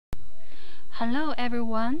Hello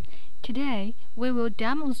everyone! Today we will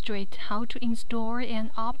demonstrate how to install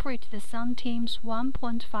and operate the Sunteams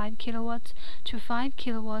 1.5 kW to 5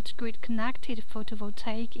 kW grid-connected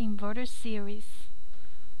photovoltaic inverter series.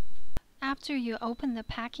 After you open the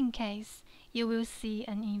packing case, you will see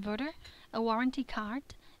an inverter, a warranty card,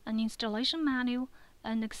 an installation manual,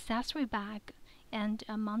 an accessory bag, and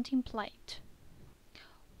a mounting plate.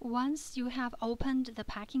 Once you have opened the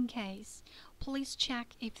packing case, please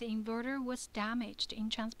check if the inverter was damaged in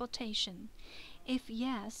transportation. If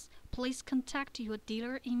yes, please contact your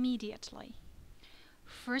dealer immediately.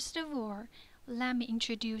 First of all, let me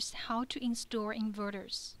introduce how to install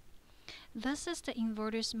inverters. This is the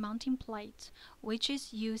inverter's mounting plate, which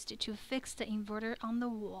is used to fix the inverter on the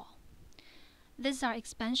wall. These are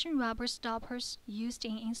expansion rubber stoppers used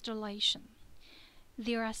in installation.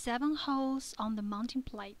 There are 7 holes on the mounting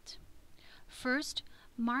plate. First,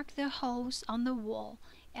 mark the holes on the wall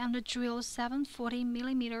and drill 7 40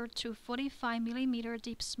 mm to 45 mm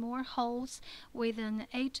deep small holes with an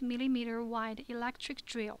 8 mm wide electric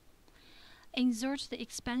drill. Insert the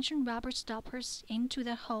expansion rubber stoppers into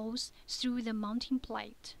the holes through the mounting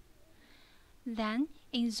plate. Then,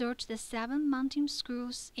 insert the 7 mounting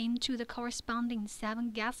screws into the corresponding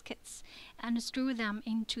 7 gaskets and screw them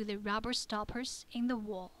into the rubber stoppers in the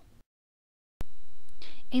wall.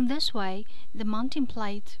 In this way, the mounting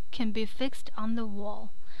plate can be fixed on the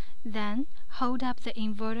wall. Then, hold up the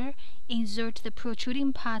inverter, insert the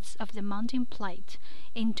protruding parts of the mounting plate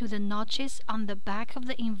into the notches on the back of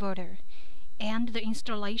the inverter, and the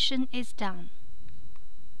installation is done.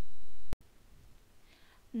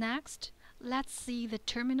 Next, let's see the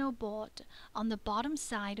terminal board on the bottom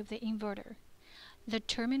side of the inverter. The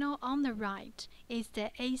terminal on the right is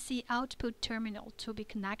the AC output terminal to be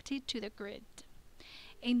connected to the grid.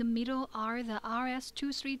 In the middle are the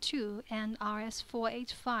RS-232 and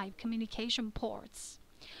RS-485 communication ports.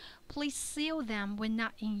 Please seal them when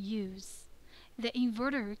not in use. The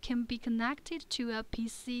inverter can be connected to a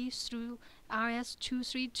PC through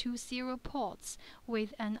RS-2320 ports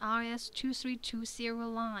with an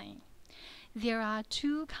RS-2320 line. There are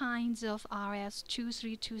 2 kinds of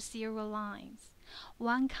RS-2320 lines.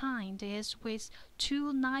 One kind is with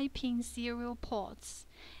 2 9-pin serial ports.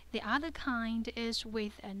 The other kind is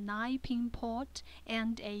with a 9-pin port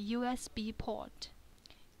and a USB port.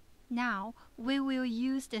 Now, we will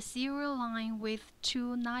use the serial line with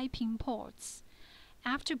 2 9-pin ports.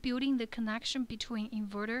 After building the connection between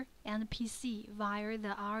inverter and PC via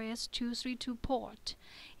the RS-232 port,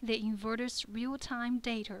 the inverter's real-time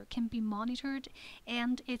data can be monitored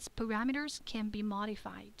and its parameters can be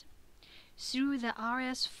modified. Through the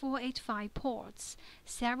RS-485 ports,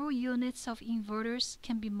 several units of inverters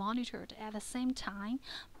can be monitored at the same time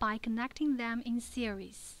by connecting them in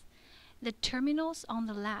series. The terminals on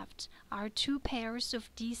the left are 2 pairs of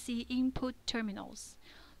DC input terminals,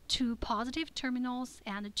 2 positive terminals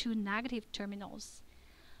and 2 negative terminals.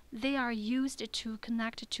 They are used to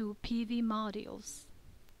connect to PV modules.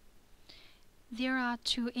 There are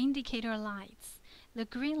 2 indicator lights. The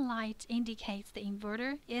green light indicates the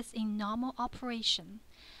inverter is in normal operation.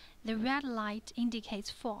 The red light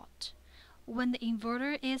indicates fault. When the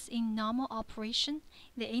inverter is in normal operation,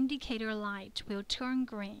 the indicator light will turn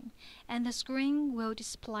green, and the screen will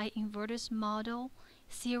display inverter's model,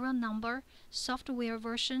 serial number, software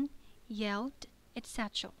version, yield,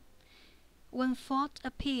 etc. When fault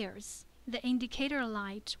appears, the indicator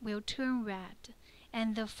light will turn red,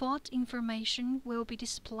 and the fault information will be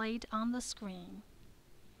displayed on the screen.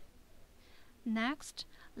 Next,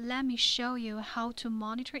 let me show you how to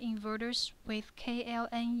monitor inverters with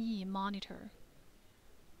KLNE monitor.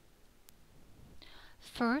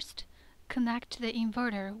 First, connect the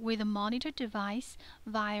inverter with a monitor device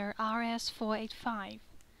via RS-485.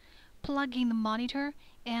 Plug in the monitor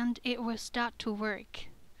and it will start to work.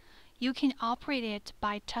 You can operate it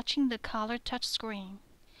by touching the color touchscreen.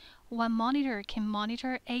 One monitor can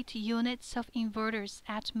monitor 8 units of inverters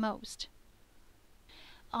at most.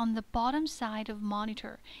 On the bottom side of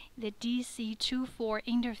monitor, the DC24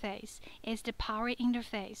 interface is the power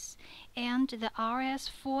interface, and the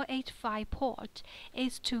RS-485 port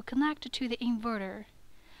is to connect to the inverter.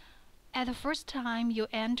 At the first time you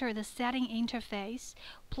enter the setting interface,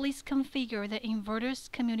 please configure the inverter's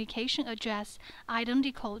communication address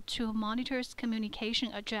identical to monitor's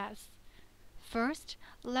communication address. First,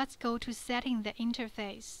 let's go to setting the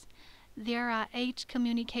interface. There are 8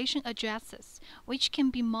 communication addresses, which can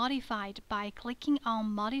be modified by clicking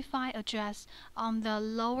on Modify Address on the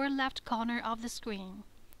lower left corner of the screen.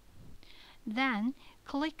 Then,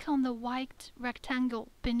 click on the white rectangle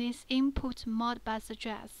beneath Input Modbus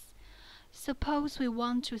Address. Suppose we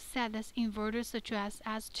want to set this inverter's address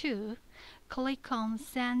as 2. Click on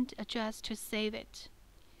Send Address to save it.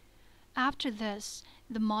 After this,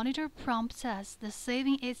 the monitor prompts us the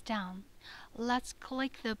saving is done. Let's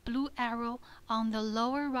click the blue arrow on the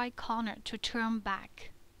lower right corner to turn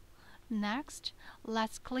back. Next,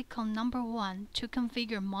 let's click on number 1 to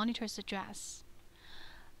configure monitor's address.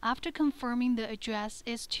 After confirming the address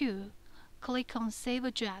is 2, click on Save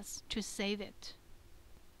Address to save it.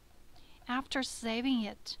 After saving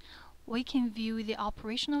it, we can view the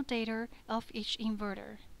operational data of each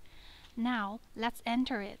inverter. Now, let's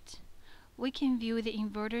enter it. We can view the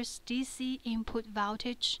inverter's DC input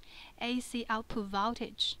voltage, AC output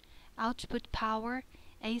voltage, output power,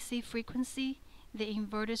 AC frequency, the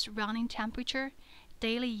inverter's running temperature,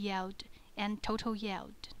 daily yield, and total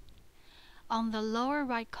yield. On the lower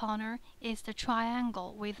right corner is the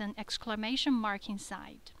triangle with an exclamation mark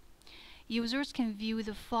inside. Users can view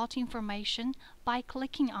the fault information by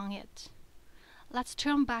clicking on it. Let's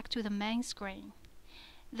turn back to the main screen.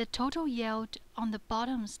 The total yield on the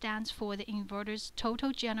bottom stands for the inverter's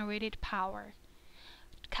total generated power.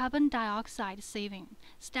 Carbon dioxide saving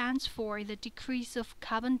stands for the decrease of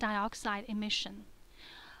carbon dioxide emission.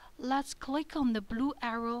 Let's click on the blue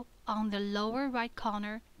arrow on the lower right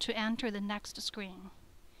corner to enter the next screen.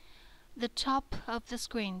 The top of the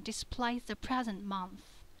screen displays the present month.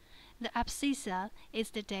 The abscissa is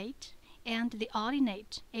the date, and the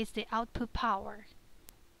ordinate is the output power.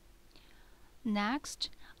 Next,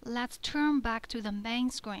 let's turn back to the main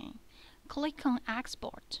screen. Click on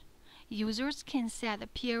Export. Users can set the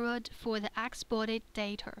period for the exported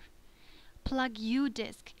data. Plug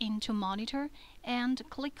U-disk into monitor and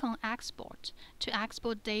click on Export to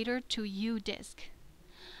export data to U-disk.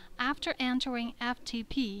 After entering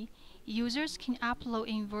FTP, users can upload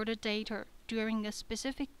inverter data during a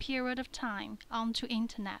specific period of time onto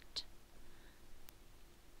Internet.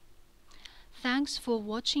 Thanks for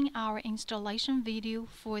watching our installation video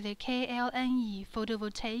for the KLNE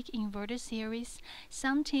photovoltaic inverter series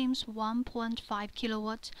Sunteams 1.5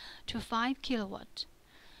 kW to 5 kW.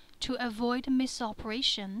 To avoid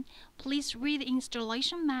misoperation, please read the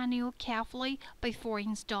installation manual carefully before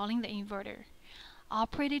installing the inverter.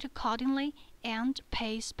 Operate it accordingly and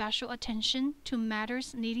pay special attention to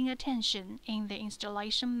matters needing attention in the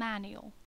installation manual.